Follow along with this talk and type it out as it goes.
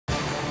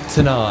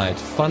Tonight,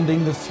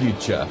 funding the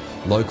future.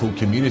 Local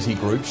community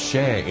groups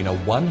share in a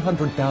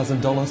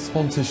 $100,000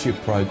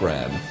 sponsorship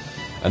program.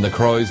 And the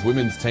Crows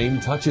women's team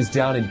touches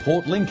down in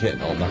Port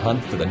Lincoln on the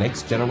hunt for the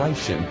next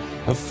generation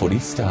of footy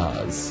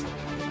stars.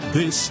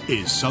 This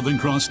is Southern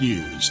Cross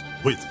News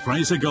with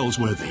Fraser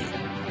Goldsworthy.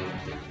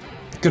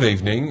 Good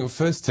evening.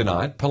 First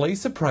tonight,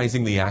 police are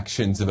praising the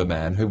actions of a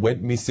man who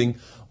went missing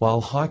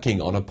while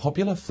hiking on a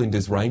popular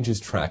Flinders Ranges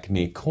track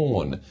near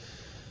Corn.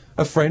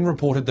 A friend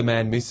reported the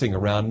man missing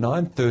around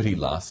 9:30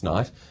 last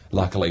night.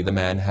 Luckily, the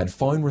man had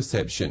phone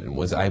reception and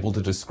was able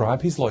to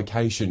describe his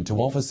location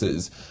to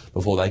officers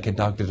before they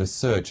conducted a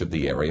search of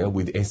the area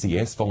with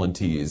SES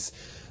volunteers.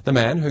 The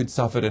man who'd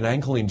suffered an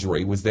ankle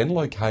injury was then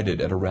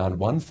located at around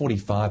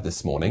 1:45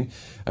 this morning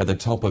at the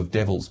top of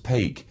Devil's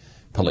Peak.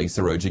 Police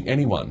are urging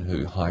anyone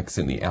who hikes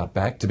in the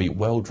outback to be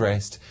well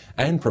dressed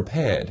and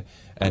prepared,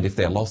 and if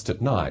they're lost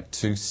at night,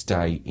 to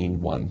stay in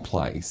one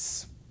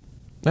place.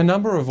 A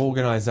number of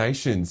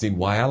organisations in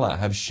Whyalla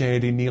have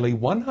shared in nearly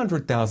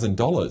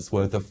 $100,000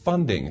 worth of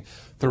funding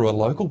through a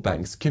local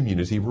bank's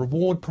community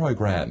reward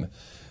program.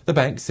 The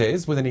bank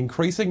says with an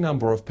increasing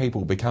number of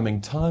people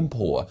becoming time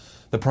poor,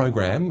 the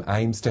program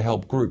aims to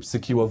help groups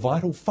secure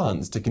vital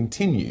funds to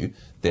continue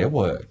their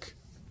work.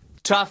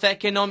 Tough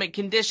economic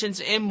conditions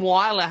in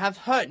Whyalla have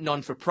hurt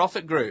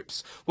non-for-profit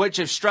groups, which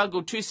have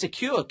struggled to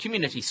secure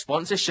community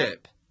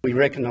sponsorship. We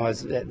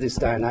recognise that at this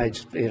day and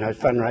age,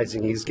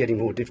 fundraising is getting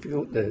more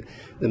difficult. The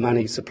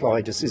money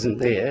supply just isn't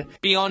there.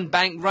 Beyond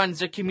Bank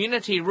runs a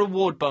community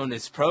reward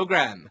bonus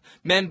program.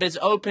 Members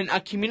open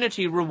a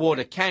community reward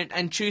account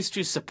and choose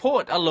to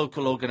support a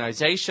local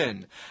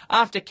organisation.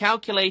 After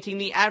calculating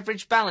the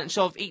average balance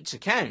of each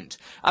account,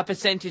 a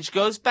percentage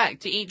goes back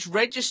to each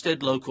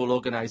registered local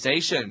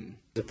organisation.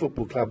 The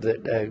football club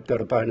that got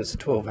a bonus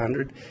of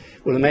 $1,200.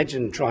 Well,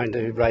 imagine trying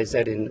to raise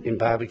that in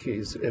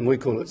barbecues, and we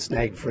call it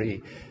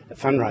snag-free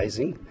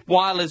fundraising.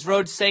 Whyalla's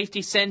Road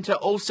Safety Centre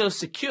also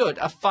secured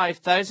a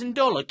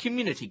 $5,000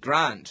 community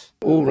grant.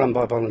 All run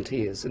by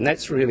volunteers, and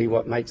that's really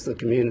what makes the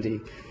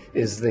community,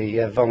 is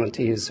the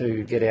volunteers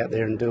who get out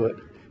there and do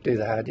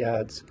the hard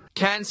yards.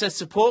 Cancer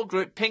support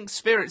group Pink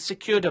Spirit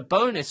secured a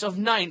bonus of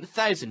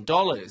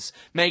 $9,000,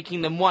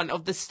 making them one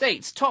of the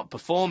state's top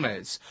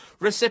performers.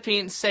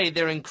 Recipients say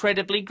they're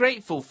incredibly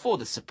grateful for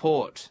the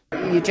support.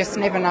 You just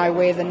never know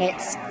where the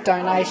next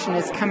donation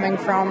is coming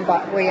from,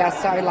 but we are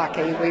so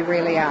lucky, we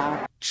really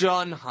are.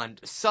 John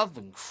Hunt,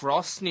 Southern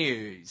Cross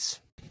News.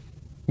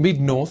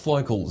 Mid-North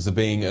locals are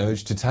being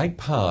urged to take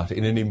part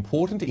in an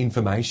important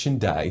information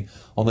day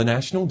on the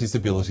National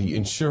Disability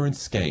Insurance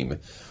Scheme.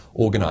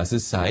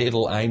 Organisers say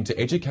it'll aim to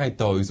educate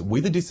those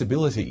with a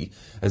disability,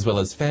 as well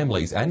as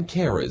families and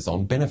carers,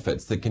 on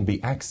benefits that can be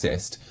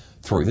accessed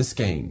through the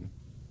scheme.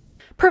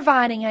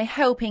 Providing a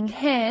helping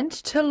hand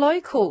to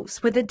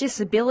locals with a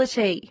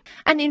disability.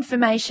 An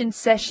information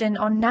session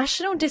on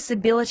National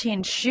Disability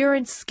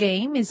Insurance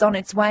Scheme is on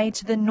its way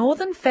to the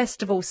Northern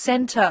Festival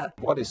Centre.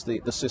 What is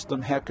the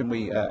system? How can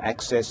we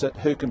access it?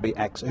 Who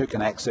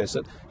can access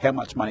it? How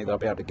much money they'll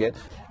be able to get?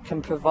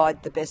 Can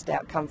provide the best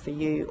outcome for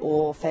you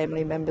or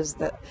family members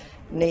that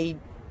need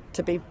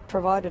to be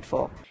provided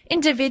for.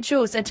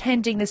 Individuals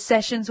attending the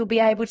sessions will be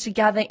able to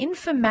gather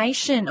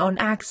information on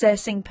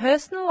accessing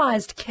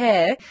personalised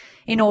care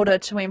in order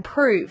to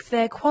improve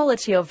their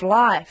quality of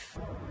life.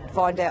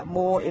 Find out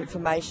more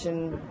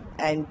information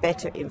and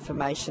better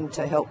information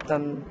to help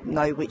them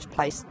know which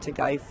place to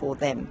go for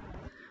them.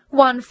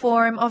 One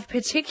forum of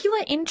particular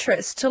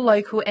interest to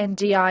local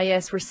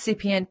NDIS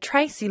recipient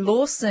Tracy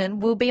Lawson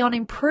will be on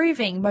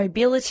improving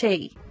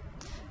mobility.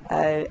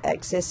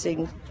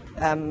 Accessing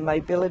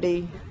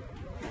mobility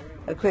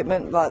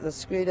equipment like the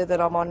scooter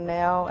that I'm on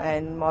now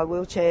and my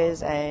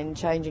wheelchairs, and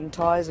changing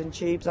tyres and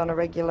tubes on a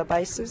regular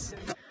basis.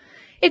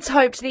 It's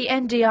hoped the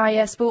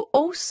NDIS will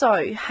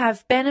also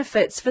have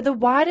benefits for the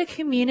wider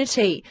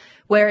community,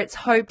 where it's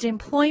hoped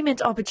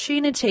employment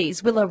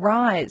opportunities will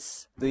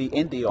arise. The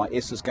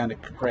NDIS is going to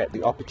create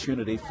the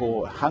opportunity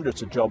for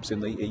hundreds of jobs in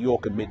the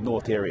York and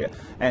Mid-North area,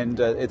 and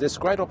there's a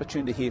great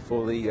opportunity here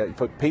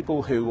for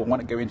people who want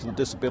to go into the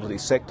disability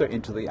sector,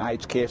 into the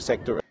aged care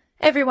sector.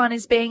 Everyone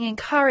is being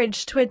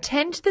encouraged to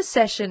attend the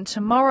session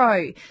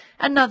tomorrow.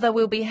 Another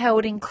will be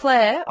held in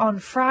Clare on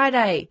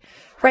Friday.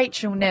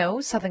 Rachel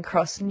Nell, Southern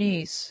Cross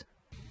News.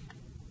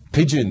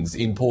 Pigeons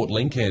in Port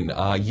Lincoln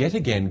are yet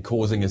again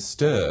causing a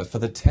stir for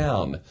the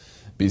town.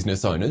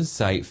 Business owners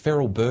say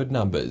feral bird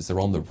numbers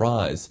are on the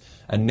rise,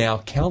 and now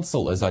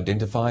council has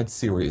identified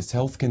serious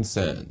health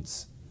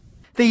concerns.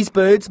 These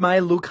birds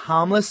may look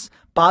harmless,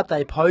 but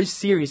they pose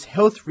serious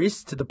health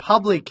risks to the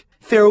public.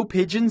 Feral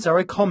pigeons are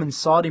a common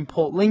sight in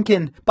Port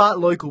Lincoln, but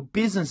local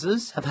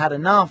businesses have had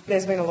enough.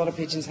 There's been a lot of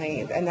pigeons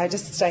hanging, and they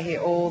just stay here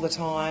all the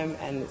time,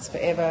 and it's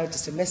forever,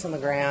 just a mess on the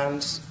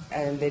ground,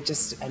 and they're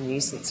just a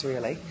nuisance,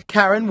 really.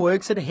 Karen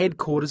works at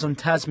headquarters on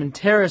Tasman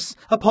Terrace,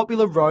 a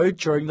popular road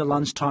during the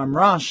lunchtime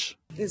rush.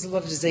 There's a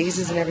lot of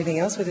diseases and everything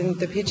else within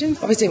the pigeons.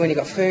 Obviously, when you've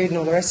got food and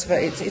all the rest of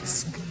it,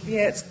 it's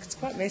Yeah, it's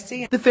quite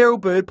messy. The feral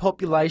bird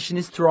population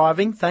is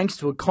thriving thanks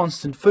to a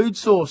constant food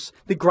source,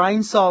 the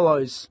grain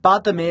silos.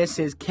 But the Mayor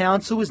says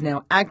council is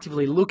now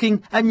actively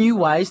looking at new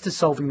ways to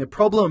solving the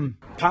problem.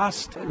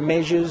 Past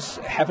measures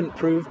haven't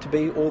proved to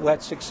be all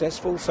that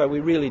successful, so we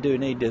really do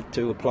need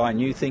to apply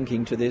new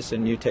thinking to this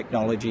and new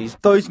technologies.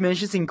 Those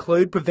measures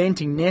include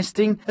preventing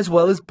nesting as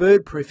well as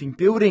bird-proofing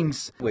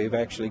buildings. We've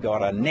actually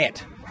got a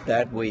net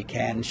that we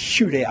can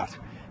shoot out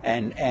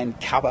and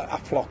cover a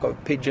flock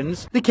of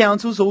pigeons. The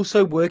council's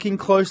also working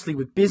closely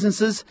with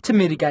businesses to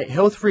mitigate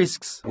health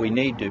risks. We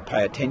need to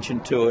pay attention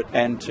to it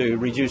and to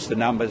reduce the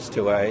numbers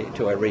to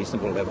a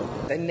reasonable level.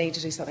 They need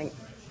to do something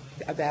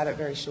about it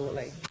very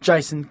shortly.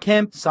 Jason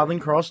Kemp, Southern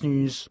Cross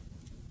News.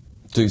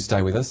 Do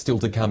stay with us. Still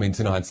to come in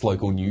tonight's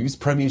local news,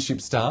 Premiership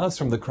stars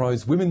from the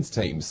Crows women's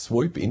team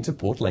swoop into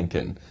Port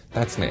Lincoln.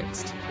 That's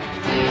next.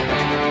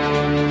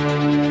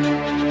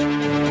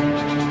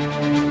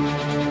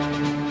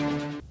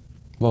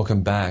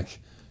 Welcome back.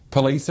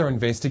 Police are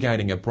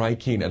investigating a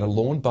break-in at a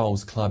lawn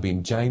bowls club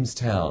in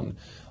Jamestown.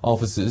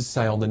 Officers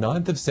say on the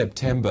 9th of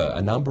September,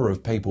 a number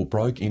of people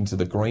broke into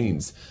the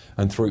greens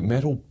and threw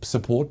metal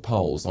support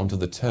poles onto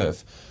the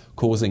turf,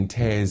 causing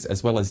tears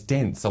as well as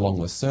dents along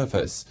the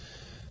surface.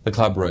 The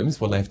club rooms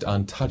were left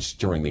untouched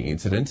during the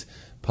incident.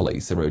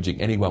 Police are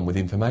urging anyone with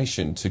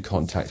information to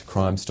contact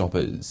Crime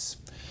Stoppers.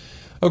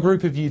 A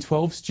group of Year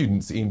 12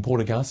 students in Port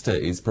Augusta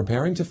is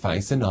preparing to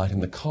face a night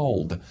in the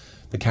cold.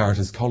 The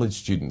Caritas College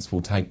students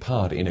will take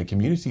part in a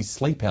community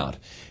sleep-out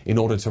in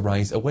order to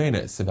raise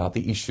awareness about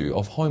the issue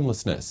of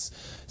homelessness,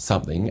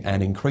 something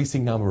an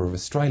increasing number of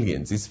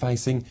Australians is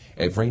facing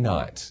every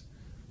night.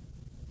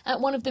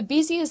 At one of the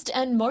busiest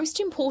and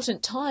most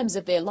important times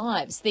of their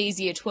lives, these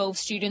Year 12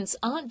 students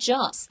aren't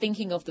just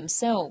thinking of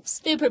themselves.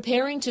 They're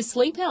preparing to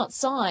sleep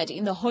outside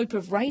in the hope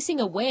of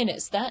raising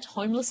awareness that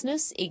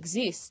homelessness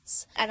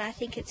exists. And I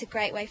think it's a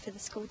great way for the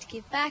school to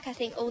give back. I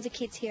think all the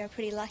kids here are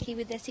pretty lucky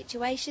with their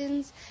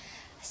situations.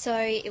 So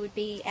it would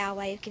be our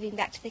way of giving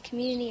back to the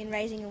community and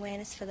raising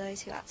awareness for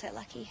those who aren't so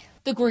lucky.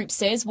 The group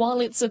says while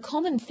it's a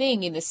common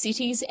thing in the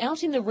cities,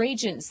 out in the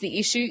regions the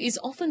issue is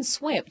often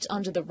swept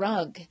under the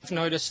rug. I've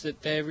noticed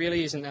that there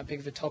really isn't that big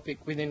of a topic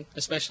within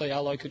especially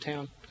our local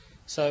town.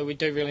 So we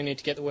do really need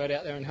to get the word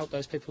out there and help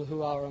those people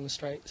who are on the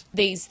streets.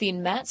 These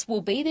thin mats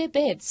will be their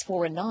beds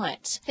for a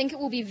night. I think it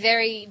will be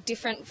very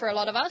different for a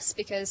lot of us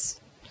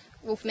because,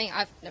 well, for me,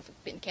 I've never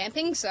been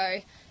camping, so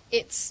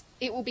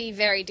it will be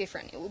very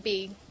different. It will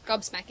be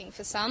gobsmacking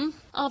for some.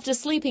 After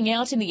sleeping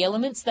out in the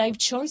elements, they've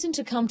chosen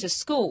to come to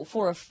school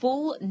for a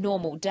full,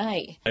 normal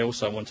day. I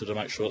also wanted to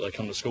make sure that they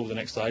come to school the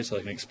next day so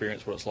they can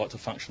experience what it's like to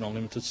function on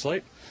limited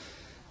sleep.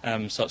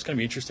 So it's going to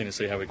be interesting to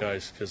see how it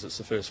goes because it's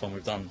the first one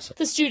we've done. So.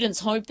 The students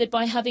hope that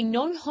by having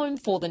no home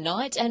for the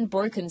night and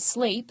broken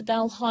sleep,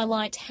 they'll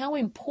highlight how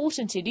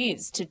important it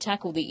is to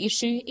tackle the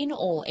issue in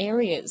all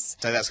areas.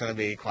 So that's going to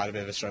be quite a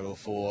bit of a struggle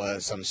for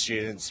some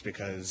students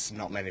because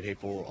not many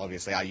people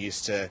obviously are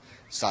used to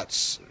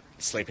such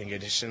sleeping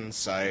conditions.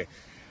 So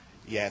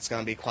yeah, it's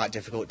going to be quite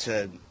difficult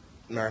to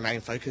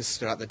remain focused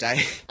throughout the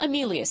day.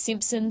 Amelia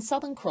Simpson,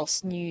 Southern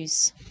Cross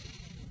News.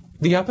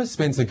 The Upper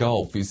Spencer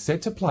Gulf is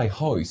set to play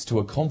host to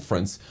a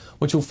conference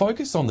which will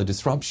focus on the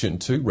disruption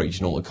to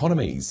regional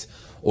economies.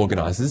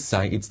 Organisers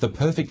say it's the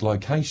perfect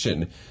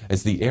location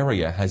as the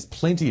area has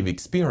plenty of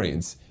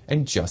experience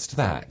in just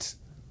that.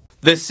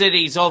 The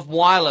cities of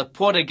Whyalla,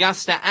 Port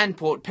Augusta and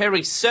Port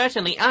Perry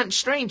certainly aren't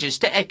strangers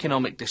to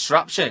economic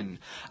disruption.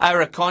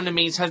 Our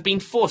economies have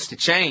been forced to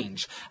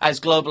change as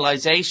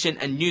globalisation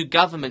and new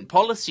government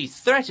policy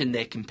threaten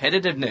their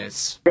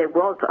competitiveness. There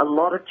was a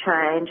lot of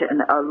change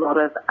and a lot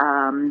of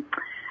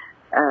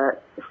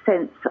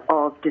sense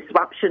of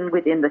disruption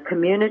within the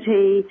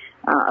community,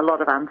 a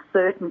lot of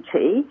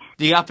uncertainty.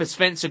 The Upper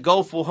Spencer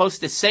Gulf will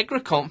host the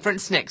SEGRA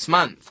conference next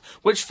month,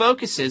 which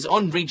focuses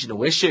on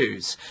regional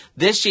issues.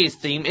 This year's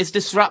theme is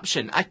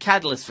Disruption, a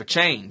Catalyst for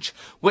Change,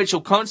 which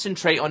will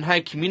concentrate on how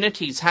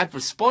communities have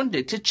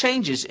responded to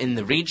changes in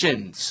the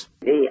regions.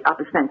 The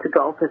Upper Spencer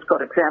Gulf has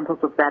got examples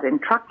of that in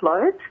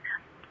truckloads.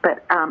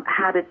 But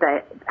how did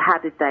they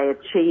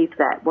achieve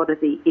that? What are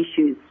the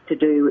issues to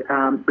do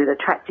with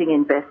attracting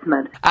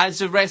investment? As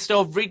the rest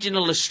of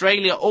regional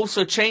Australia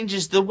also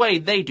changes the way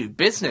they do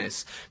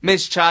business,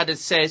 Ms Charters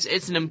says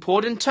it's an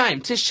important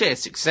time to share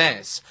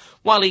success.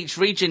 While each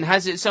region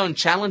has its own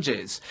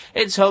challenges,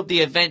 it's hoped the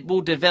event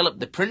will develop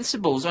the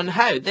principles on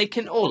how they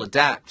can all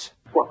adapt.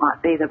 What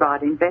might be the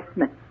right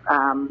investment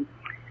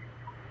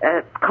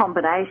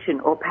combination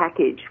or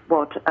package,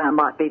 what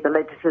might be the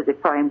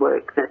legislative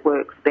framework that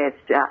works best,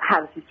 how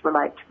does this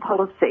relate to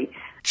policy?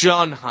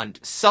 John Hunt,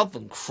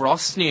 Southern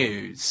Cross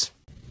News.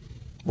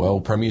 Well,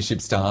 Premiership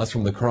stars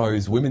from the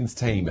Crows women's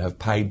team have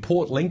paid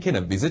Port Lincoln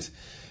a visit.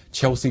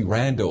 Chelsea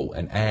Randall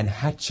and Anne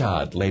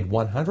Hatchard led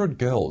 100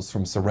 girls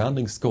from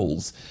surrounding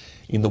schools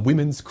in the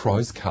Women's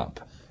Crows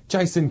Cup.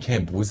 Jason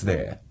Kemp was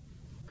there.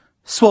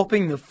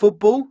 Swapping the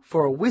football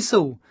for a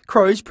whistle.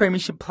 Crows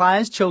Premiership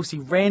players Chelsea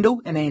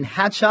Randall and Anne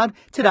Hatchard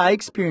today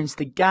experienced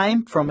the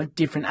game from a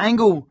different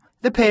angle.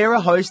 The pair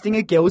are hosting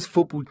a girls'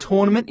 football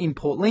tournament in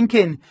Port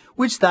Lincoln,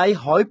 which they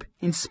hope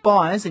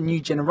inspires a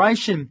new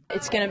generation.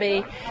 It's going to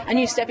be a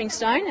new stepping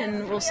stone,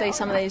 and we'll see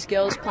some of these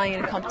girls playing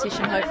in a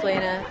competition, hopefully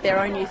in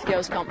their own youth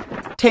girls comp.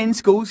 10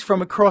 schools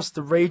from across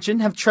the region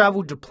have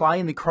travelled to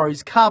play in the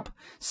Crows Cup,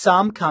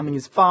 some coming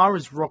as far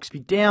as Roxby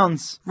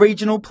Downs.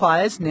 Regional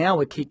players now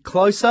a kick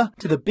closer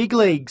to the big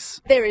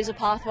leagues. There is a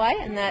pathway,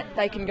 and that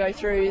they can go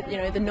through,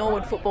 the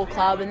Norwood Football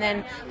Club, and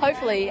then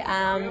hopefully,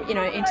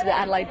 into the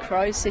Adelaide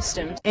Crows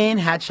system. Anne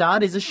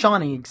Hatchard is a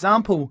shining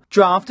example,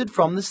 drafted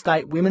from the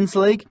State Women's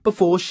League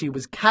before she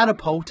was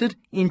catapulted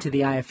into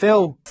the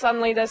AFL.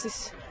 Suddenly there's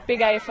this big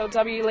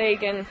AFLW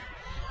league, and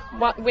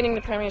winning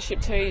the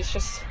premiership too is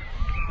just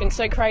been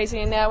so crazy,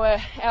 and now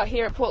we're out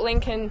here at Port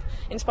Lincoln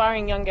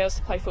inspiring young girls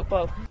to play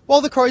football.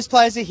 While the Crows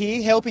players are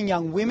here helping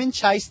young women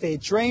chase their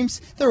dreams,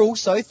 they're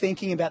also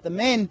thinking about the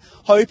men,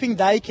 hoping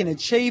they can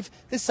achieve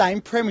the same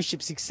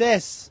premiership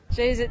success.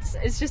 Geez,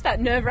 it's just that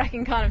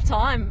nerve-wracking kind of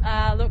time.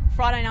 Look,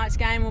 Friday night's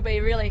game will be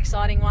a really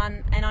exciting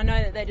one, and I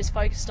know that they're just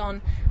focused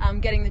on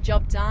getting the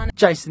job done.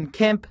 Jason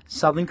Kemp,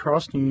 Southern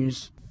Cross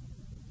News.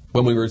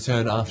 When we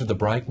return after the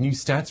break, new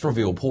stats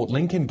reveal Port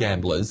Lincoln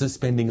gamblers are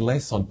spending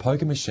less on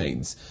poker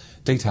machines.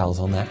 Details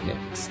on that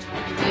next.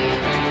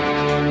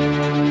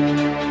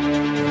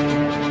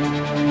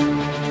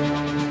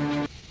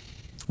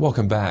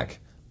 Welcome back.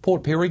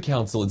 Port Pirie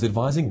Council is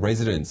advising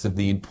residents of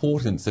the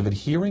importance of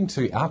adhering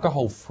to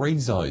alcohol-free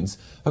zones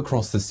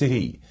across the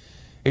city.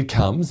 It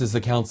comes as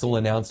the council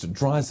announced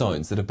dry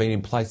zones that have been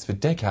in place for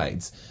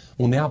decades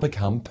will now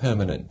become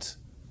permanent.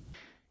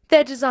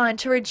 They're designed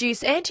to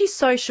reduce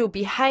antisocial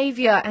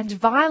behaviour and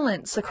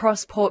violence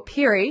across Port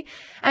Pirie,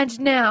 and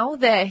now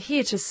they're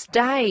here to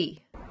stay.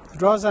 The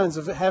dry zones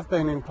have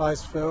been in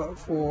place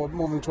for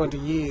more than 20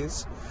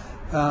 years,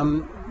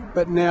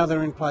 but now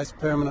they're in place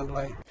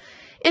permanently.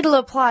 It'll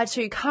apply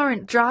to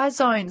current dry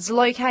zones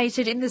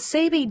located in the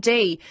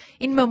CBD,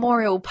 in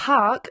Memorial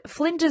Park,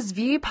 Flinders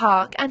View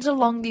Park and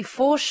along the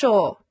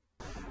foreshore.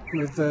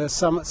 With the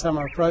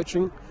summer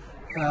approaching,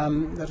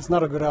 that it's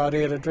not a good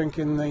idea to drink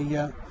in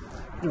the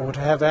or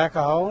to have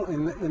alcohol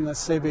in the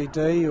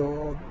CBD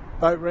or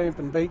boat ramp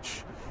and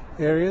beach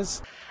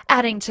areas.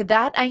 Adding to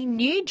that, a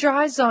new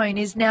dry zone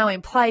is now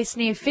in place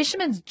near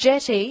Fisherman's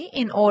Jetty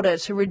in order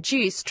to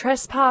reduce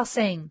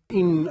trespassing.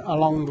 In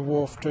along the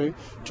wharf to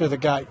the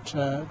gate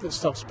that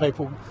stops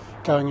people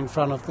going in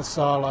front of the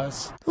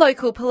silos.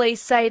 Local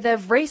police say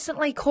they've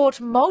recently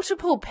caught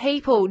multiple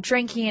people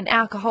drinking in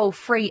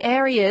alcohol-free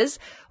areas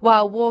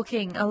while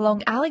walking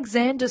along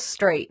Alexander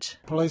Street.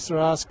 Police are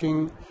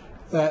asking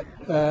that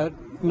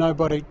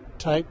nobody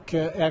take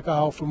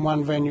alcohol from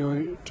one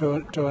venue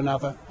to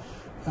another.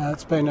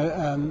 It's been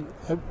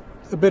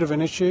a bit of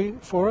an issue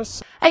for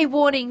us. A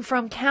warning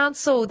from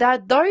council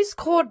that those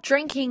caught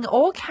drinking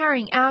or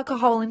carrying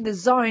alcohol in the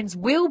zones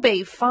will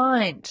be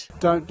fined.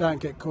 Don't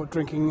get caught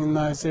drinking in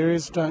those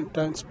areas.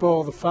 Don't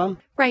spoil the fun.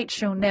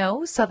 Rachel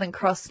Nell, Southern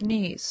Cross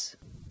News.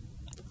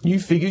 New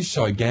figures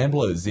show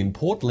gamblers in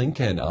Port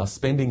Lincoln are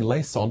spending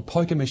less on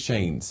poker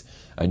machines.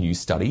 A new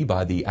study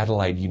by the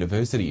Adelaide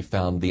University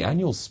found the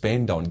annual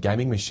spend on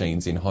gaming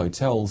machines in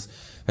hotels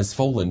has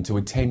fallen to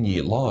a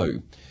 10-year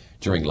low.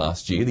 During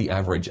last year, the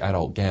average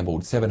adult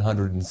gambled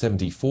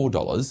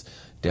 $774,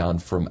 down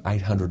from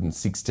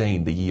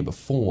 $816 the year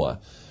before.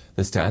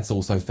 The stats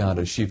also found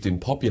a shift in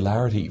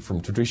popularity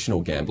from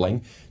traditional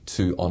gambling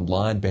to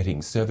online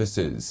betting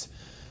services.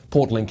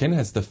 Port Lincoln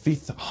has the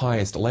 5th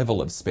highest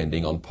level of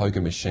spending on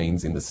poker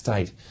machines in the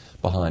state,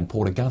 behind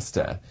Port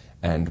Augusta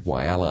and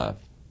Whyalla.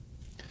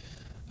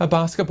 A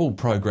basketball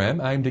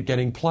program aimed at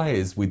getting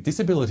players with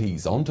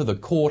disabilities onto the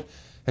court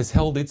has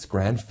held its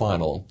grand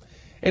final.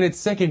 In its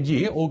second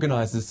year,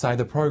 organisers say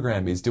the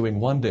program is doing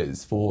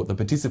wonders for the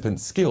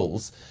participants'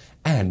 skills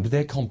and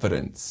their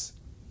confidence.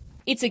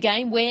 It's a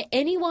game where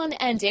anyone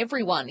and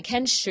everyone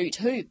can shoot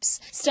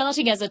hoops.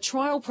 Starting as a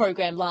trial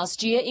program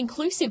last year,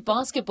 Inclusive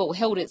Basketball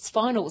held its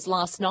finals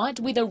last night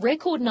with a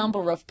record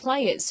number of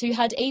players who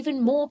had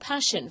even more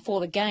passion for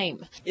the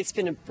game. It's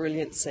been a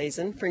brilliant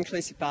season for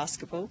Inclusive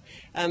Basketball.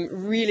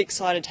 Really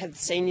excited to have the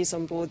seniors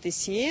on board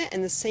this year,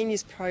 and the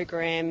seniors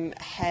program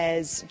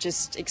has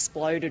just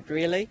exploded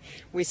really.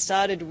 We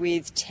started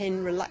with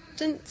 10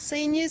 reluctant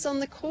seniors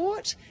on the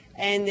court,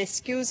 and their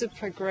skills have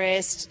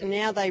progressed.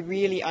 Now they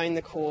really own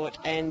the court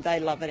and they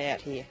love it out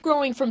here.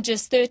 Growing from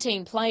just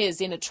 13 players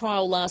in a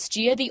trial last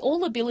year, the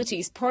All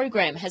Abilities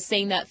program has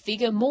seen that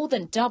figure more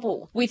than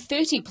double, with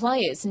 30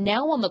 players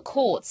now on the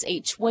courts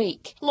each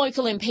week.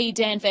 Local MP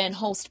Dan Van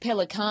Holst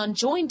Pelican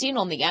joined in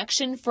on the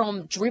action.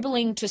 From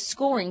dribbling to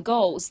scoring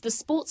goals, the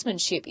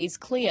sportsmanship is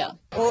clear.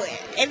 Well,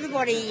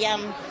 everybody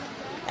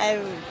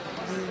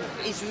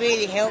is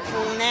really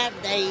helpful in that.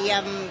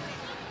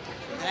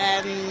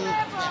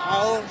 I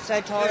also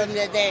told them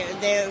that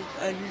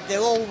they're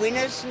all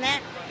winners and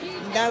that.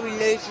 Nobody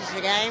loses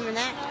the game and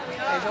that.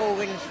 They're all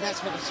winners, and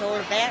that's what it's all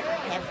about,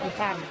 having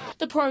fun.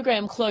 The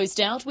program closed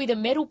out with a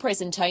medal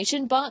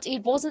presentation, but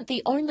it wasn't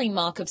the only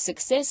mark of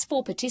success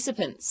for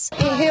participants. It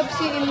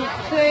helps you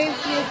improve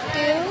your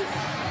skills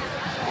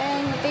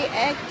and be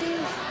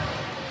active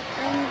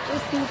and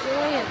just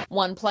enjoy it.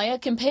 One player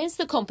compares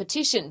the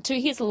competition to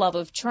his love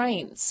of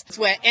trains. It's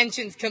where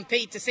engines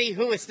compete to see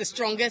who is the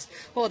strongest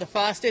or the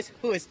fastest,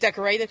 who is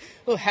decorated,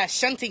 who has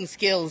shunting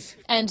skills.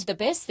 And the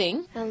best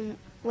thing?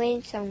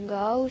 Win some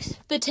goals.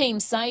 The team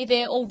say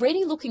they're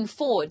already looking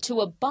forward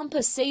to a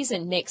bumper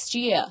season next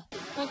year.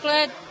 I'm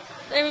glad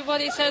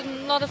everybody's had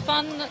a lot of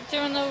fun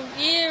during the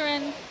year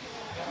and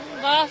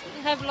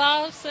have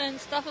laughs and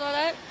stuff like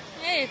that.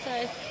 Yeah,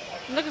 so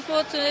I'm looking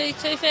forward to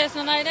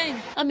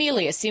 2018.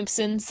 Amelia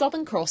Simpson,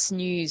 Southern Cross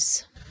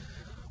News.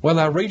 Well,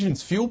 our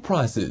region's fuel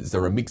prices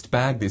are a mixed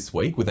bag this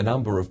week with a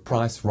number of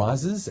price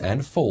rises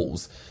and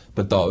falls.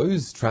 But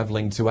those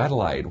travelling to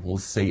Adelaide will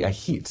see a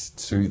hit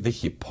to the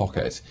hip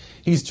pocket.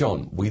 Here's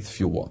John with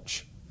Fuel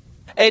Watch.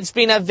 It's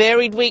been a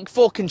varied week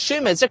for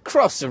consumers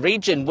across the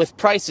region, with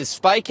prices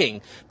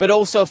spiking, but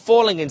also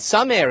falling in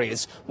some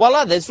areas, while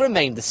others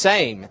remain the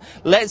same.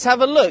 Let's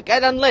have a look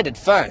at unleaded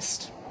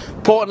first.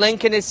 Port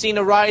Lincoln has seen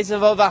a rise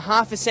of over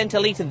 ½ cent a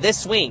litre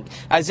this week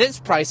as its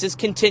prices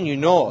continue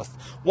north.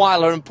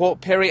 Wyler and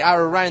Port Pirie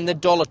are around the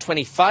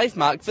 $1.25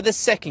 mark for the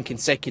second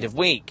consecutive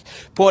week.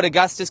 Port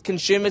Augusta's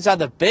consumers are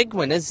the big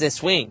winners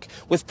this week,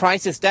 with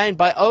prices down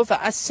by over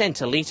 ½ cent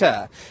a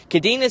litre.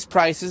 Kadeena's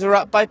prices are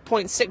up by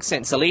 0.6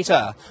 cents a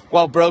litre,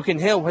 while Broken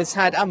Hill has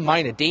had a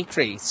minor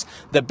decrease.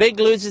 The big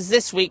losers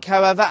this week,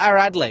 however, are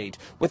Adelaide,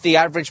 with the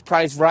average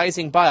price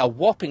rising by a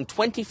whopping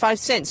 25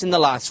 cents in the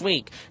last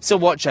week, so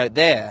watch out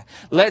there.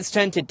 Let's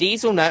turn to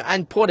diesel now,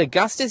 and Port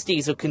Augusta's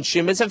diesel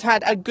consumers have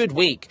had a good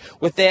week,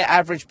 with their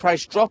average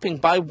price dropping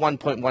by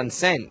 1.1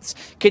 cents.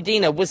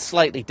 Kadina was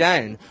slightly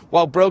down,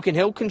 while Broken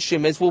Hill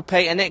consumers will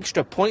pay an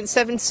extra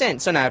 0.7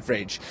 cents on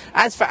average.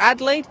 As for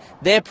Adelaide,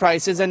 their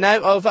prices are now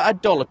over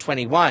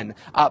 $1.21,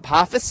 up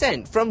 ½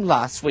 cent from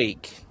last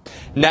week.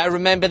 Now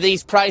remember,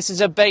 these prices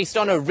are based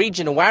on a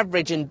regional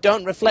average and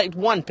don't reflect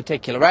one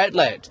particular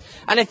outlet.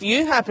 And if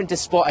you happen to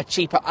spot a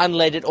cheaper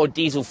unleaded or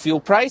diesel fuel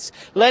price,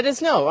 let us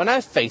know on our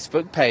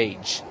Facebook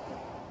page.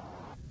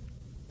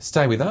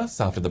 Stay with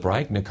us. After the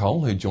break,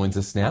 Nicole, who joins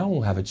us now,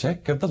 will have a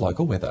check of the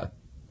local weather.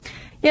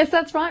 Yes,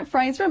 that's right,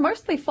 Fraser. A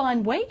mostly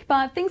fine week,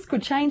 but things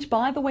could change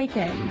by the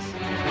weekend.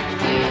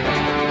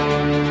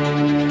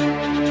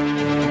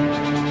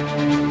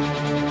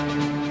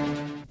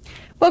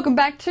 Welcome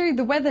back to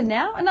the weather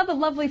now. Another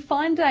lovely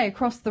fine day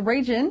across the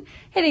region,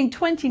 hitting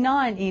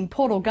 29 in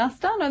Port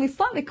Augusta and only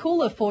slightly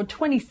cooler for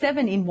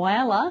 27 in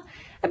Whyalla.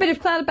 A bit of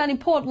cloud about in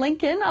Port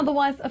Lincoln,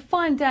 otherwise a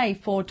fine day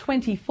for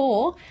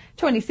 24.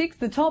 26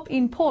 the top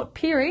in Port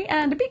Pirie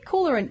and a bit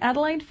cooler in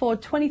Adelaide for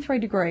 23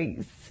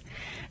 degrees.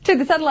 To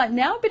the satellite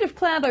now, a bit of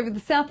cloud over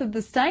the south of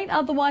the state,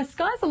 otherwise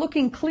skies are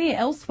looking clear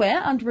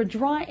elsewhere under a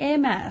dry air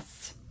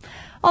mass.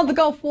 On the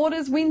Gulf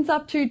waters, winds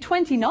up to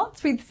 20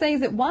 knots with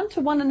seas at 1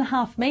 to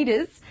 1.5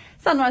 metres.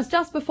 Sunrise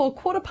just before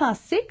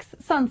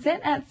 6:15, sunset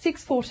at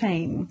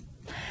 6:14.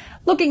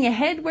 Looking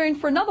ahead, we're in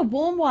for another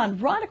warm one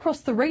right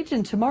across the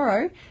region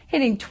tomorrow,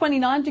 hitting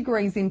 29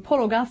 degrees in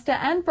Port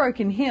Augusta and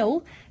Broken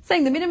Hill,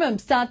 seeing the minimum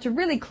start to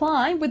really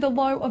climb with a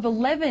low of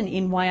 11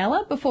 in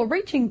Whyalla before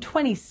reaching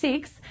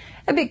 26,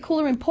 a bit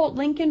cooler in Port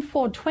Lincoln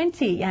for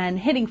 20 and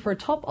heading for a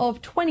top of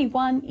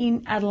 21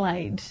 in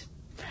Adelaide.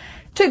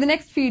 To the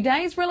next few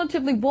days,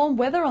 relatively warm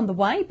weather on the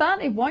way,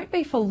 but it won't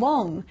be for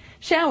long.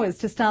 Showers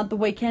to start the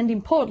weekend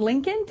in Port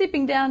Lincoln,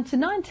 dipping down to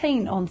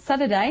 19 on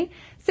Saturday.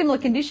 Similar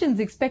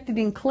conditions expected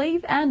in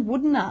Cleve and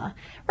Woodena.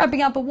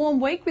 Wrapping up a warm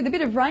week with a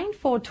bit of rain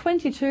for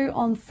 22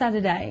 on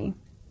Saturday.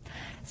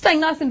 Staying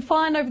nice and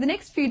fine over the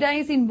next few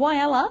days in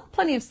Whyalla.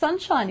 Plenty of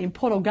sunshine in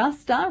Port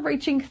Augusta,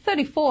 reaching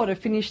 34 to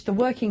finish the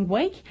working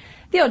week.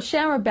 The odd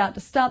shower about to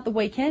start the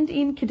weekend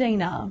in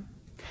Kadina.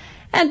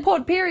 And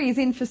Port Pirie is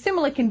in for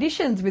similar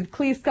conditions with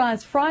clear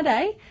skies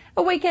Friday.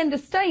 A weekend to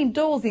stay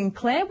indoors in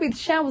Clare with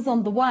showers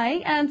on the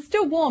way and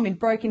still warm in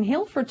Broken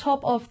Hill for a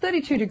top of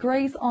 32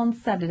 degrees on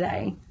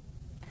Saturday.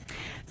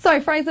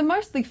 So Fraser,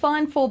 mostly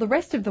fine for the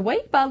rest of the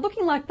week, but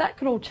looking like that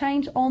could all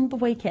change on the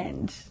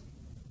weekend.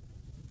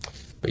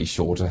 Be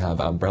sure to have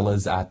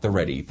umbrellas at the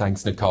ready.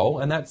 Thanks, Nicole.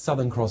 And that's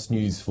Southern Cross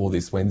News for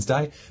this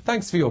Wednesday.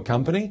 Thanks for your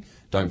company.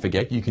 Don't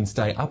forget you can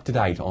stay up to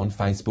date on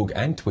Facebook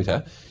and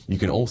Twitter. You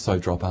can also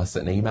drop us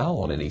an email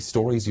on any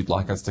stories you'd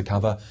like us to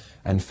cover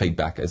and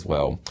feedback as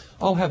well.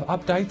 I'll have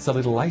updates a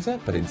little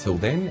later, but until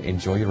then,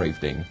 enjoy your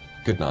evening.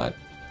 Good night.